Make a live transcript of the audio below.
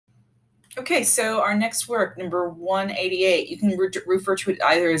Okay, so our next work, number 188, you can refer to it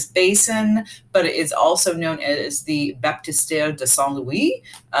either as basin, but it is also known as the Baptistere de St. Louis,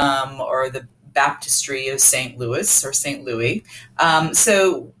 or the Baptistery of St. Louis or St. Louis.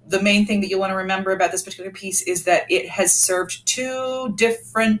 So the main thing that you want to remember about this particular piece is that it has served two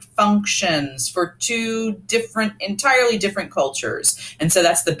different functions for two different, entirely different cultures. And so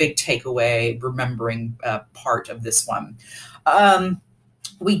that's the big takeaway, remembering part of this one.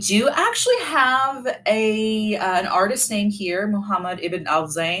 We do actually have an artist name here, Muhammad ibn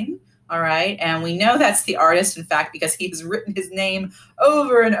al-Zain. All right. And we know that's the artist, in fact, because he has written his name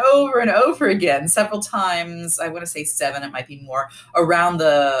over and over and over again, several times. I want to say 7, it might be more, around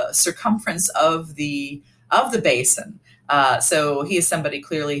the circumference of the basin. So he is somebody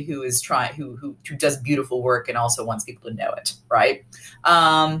clearly who is who does beautiful work and also wants people to know it, right?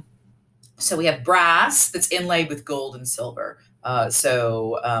 So we have brass that's inlaid with gold and silver. We have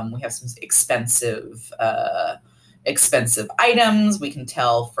some expensive items. We can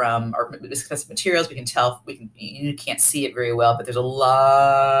tell from our expensive materials. You can't see it very well, but there's a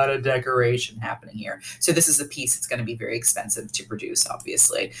lot of decoration happening here. So this is a piece that's going to be very expensive to produce,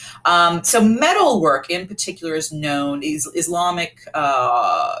 obviously. So metalwork in particular is known Islamic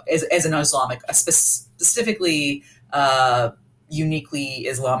as an Islamic, specifically uniquely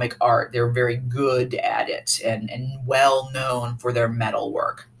Islamic art. They're very good at it and well known for their metal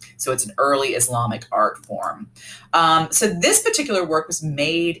work. So it's an early Islamic art form. So this particular work was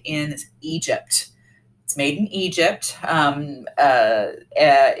made in Egypt. It's made in Egypt in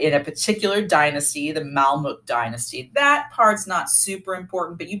a particular dynasty, the Mamluk dynasty. That part's not super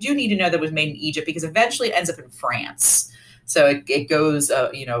important, but you do need to know that it was made in Egypt because eventually it ends up in France. So it goes,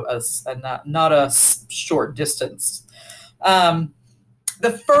 not a short distance.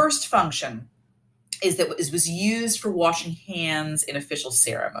 The first function is that it was used for washing hands in official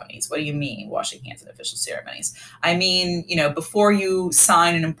ceremonies. What do you mean, washing hands in official ceremonies? I mean, before you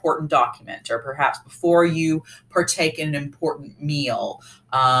sign an important document, or perhaps before you partake in an important meal,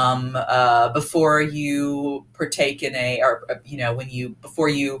 before you partake in before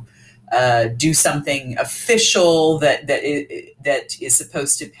you do something official that is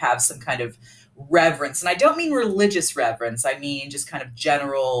supposed to have some kind of reverence. And I don't mean religious reverence. I mean just kind of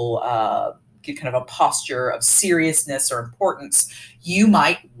general kind of a posture of seriousness or importance. You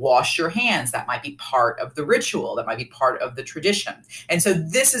might wash your hands. That might be part of the ritual. That might be part of the tradition. And so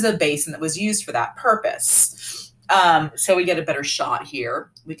this is a basin that was used for that purpose. So we get a better shot here.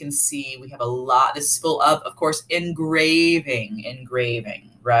 We can see we have a lot. This is full of course, engraving,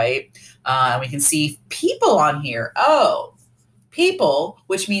 right? We can see people on here. Oh, people,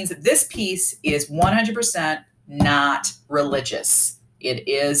 which means that this piece is 100% not religious. It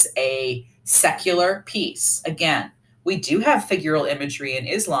is a secular piece. Again, we do have figural imagery in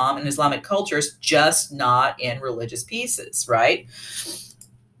Islam and Islamic cultures, just not in religious pieces, right?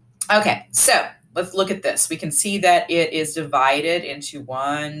 Okay, so let's look at this. We can see that it is divided into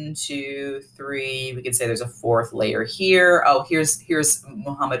 1, 2, 3. We can say there's a 4th layer here. Oh, here's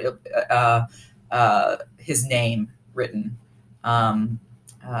Muhammad, his name written.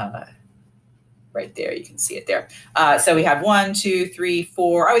 Right there, you can see it there. So we have 1, 2, 3,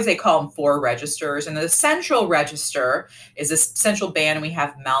 4. I always call them 4 registers. And the central register is a central band, and we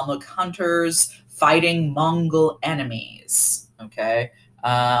have Mamluk hunters fighting Mongol enemies. Okay.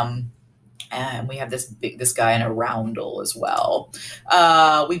 And we have this guy in a roundel as well.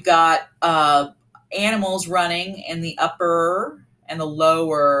 We've got animals running in the upper and the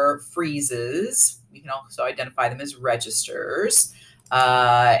lower friezes. We can also identify them as registers.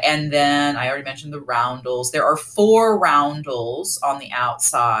 And then I already mentioned the roundels. There are 4 roundels on the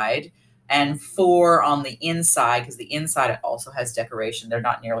outside and 4 on the inside, because the inside also has decoration. They're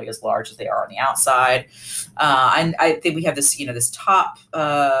not nearly as large as they are on the outside. And I think we have this, this top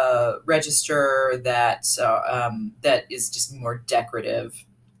register that is just more decorative.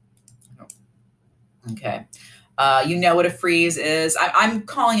 Okay. You know what a frieze is. I'm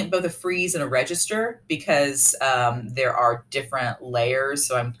calling it both a frieze and a register because there are different layers.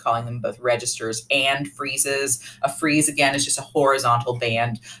 So I'm calling them both registers and friezes. A frieze, again, is just a horizontal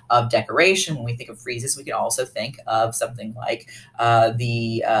band of decoration. When we think of friezes, we can also think of something like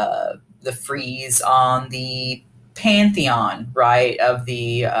the frieze on the Pantheon, right, of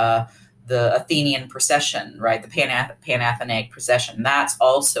the Athenian procession, right? The Panathenaic procession. That's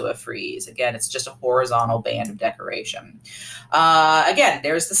also a frieze. Again, it's just a horizontal band of decoration. Again,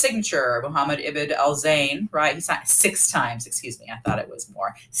 there's the signature, Muhammad ibn al-Zain, right? He signed 6 times, excuse me. I thought it was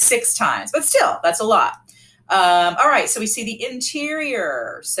more. 6 times, but still, that's a lot. All right, so we see the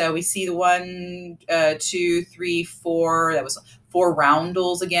interior. So we see the 1, 2, 3, 4. That was 4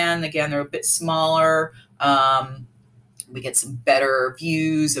 roundels again, they're a bit smaller. We get some better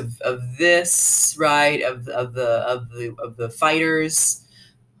views of this, right? Of the fighters.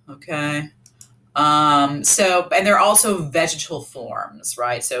 Okay. So, and they're also vegetal forms,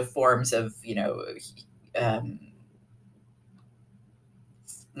 right? So forms of,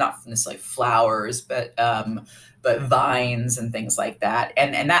 not necessarily flowers, but vines and things like that.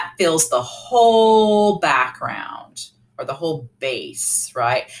 And that fills the whole background, or the whole base,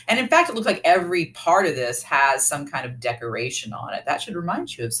 right? And in fact, it looks like every part of this has some kind of decoration on it. That should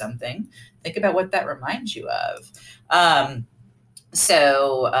remind you of something. Think about what that reminds you of.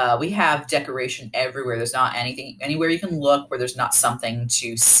 So we have decoration everywhere. There's not anything, anywhere you can look where there's not something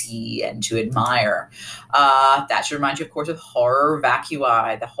to see and to admire. That should remind you, of course, of horror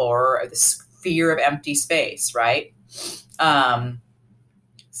vacui, the horror of the fear of empty space, right? Let's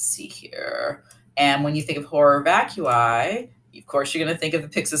see here. And when you think of horror vacui, of course, you're going to think of the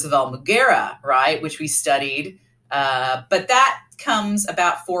Pyxis of Almugera, right, which we studied. But that comes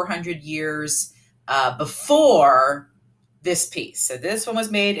about 400 years before this piece. So this one was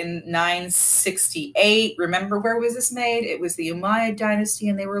made in 968. Remember, where was this made? It was the Umayyad dynasty,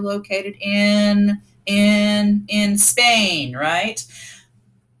 and they were located in Spain, right?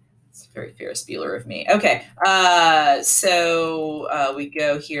 Very Ferris Bueller of me. Okay, so we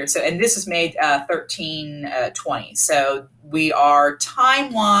go here. So, and this is made 1320. So we are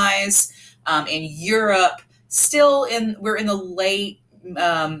time-wise in Europe, we're in the late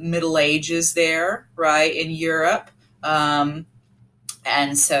Middle Ages there, right, in Europe. And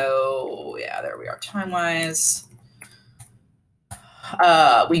so, yeah, there we are time-wise.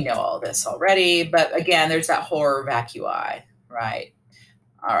 We know all this already, but again, there's that horror vacui, right?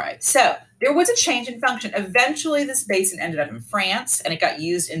 All right, so there was a change in function. Eventually, this basin ended up in France, and it got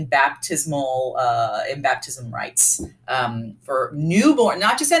used in baptism rites for newborn,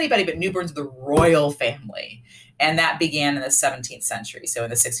 not just anybody, but newborns of the royal family. And that began in the 17th century, so in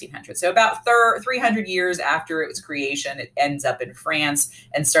the 1600s. So about 300 years after its creation, it ends up in France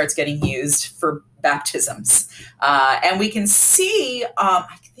and starts getting used for baptisms. And we can see,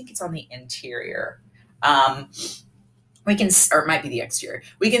 I think it's on the interior. We can, or it might be the exterior.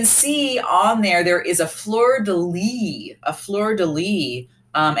 We can see on there is a fleur-de-lis,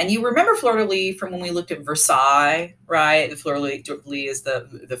 and you remember fleur-de-lis from when we looked at Versailles, right? The fleur-de-lis is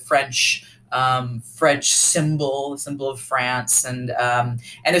the French symbol, the symbol of France, and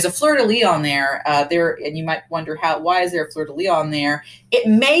there's a fleur-de-lis on there. And you might wonder why is there a fleur-de-lis on there? It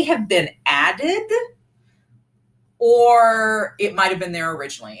may have been added, or it might have been there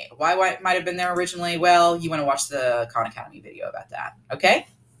originally. Why it might have been there originally? Well, you want to watch the Khan Academy video about that. Okay?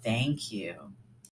 Thank you.